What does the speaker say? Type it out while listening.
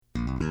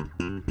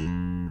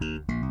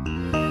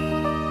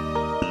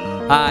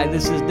Hi,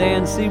 this is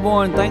Dan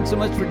Seaborn. Thanks so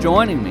much for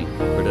joining me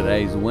for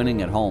today's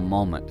Winning at Home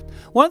moment.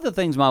 One of the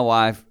things my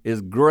wife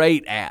is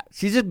great at,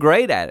 she's just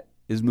great at it,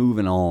 is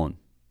moving on.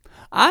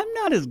 I'm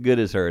not as good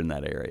as her in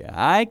that area.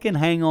 I can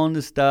hang on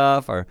to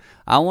stuff, or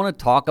I want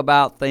to talk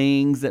about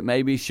things that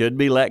maybe should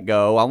be let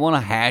go. I want to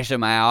hash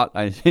them out,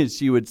 as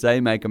she would say,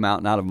 make a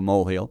mountain out of a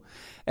molehill.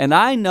 And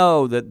I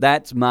know that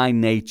that's my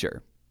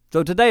nature.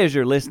 So today, as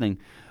you're listening,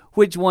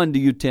 which one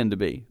do you tend to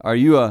be? Are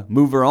you a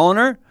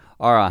mover-oner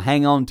or a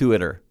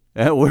hang-on-to-itter?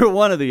 We're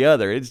one or the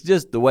other. It's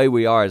just the way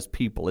we are as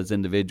people, as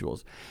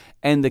individuals.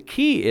 And the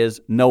key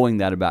is knowing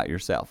that about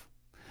yourself.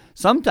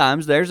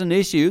 Sometimes there's an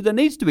issue that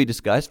needs to be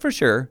discussed, for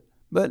sure,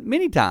 but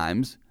many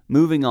times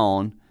moving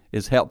on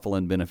is helpful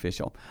and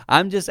beneficial.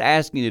 I'm just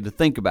asking you to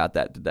think about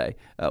that today.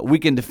 We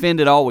can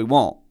defend it all we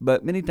want,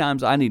 but many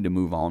times I need to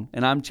move on,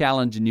 and I'm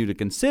challenging you to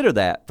consider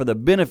that for the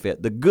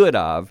benefit, the good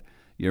of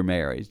your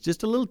marriage.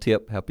 Just a little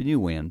tip helping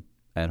you win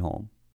at home.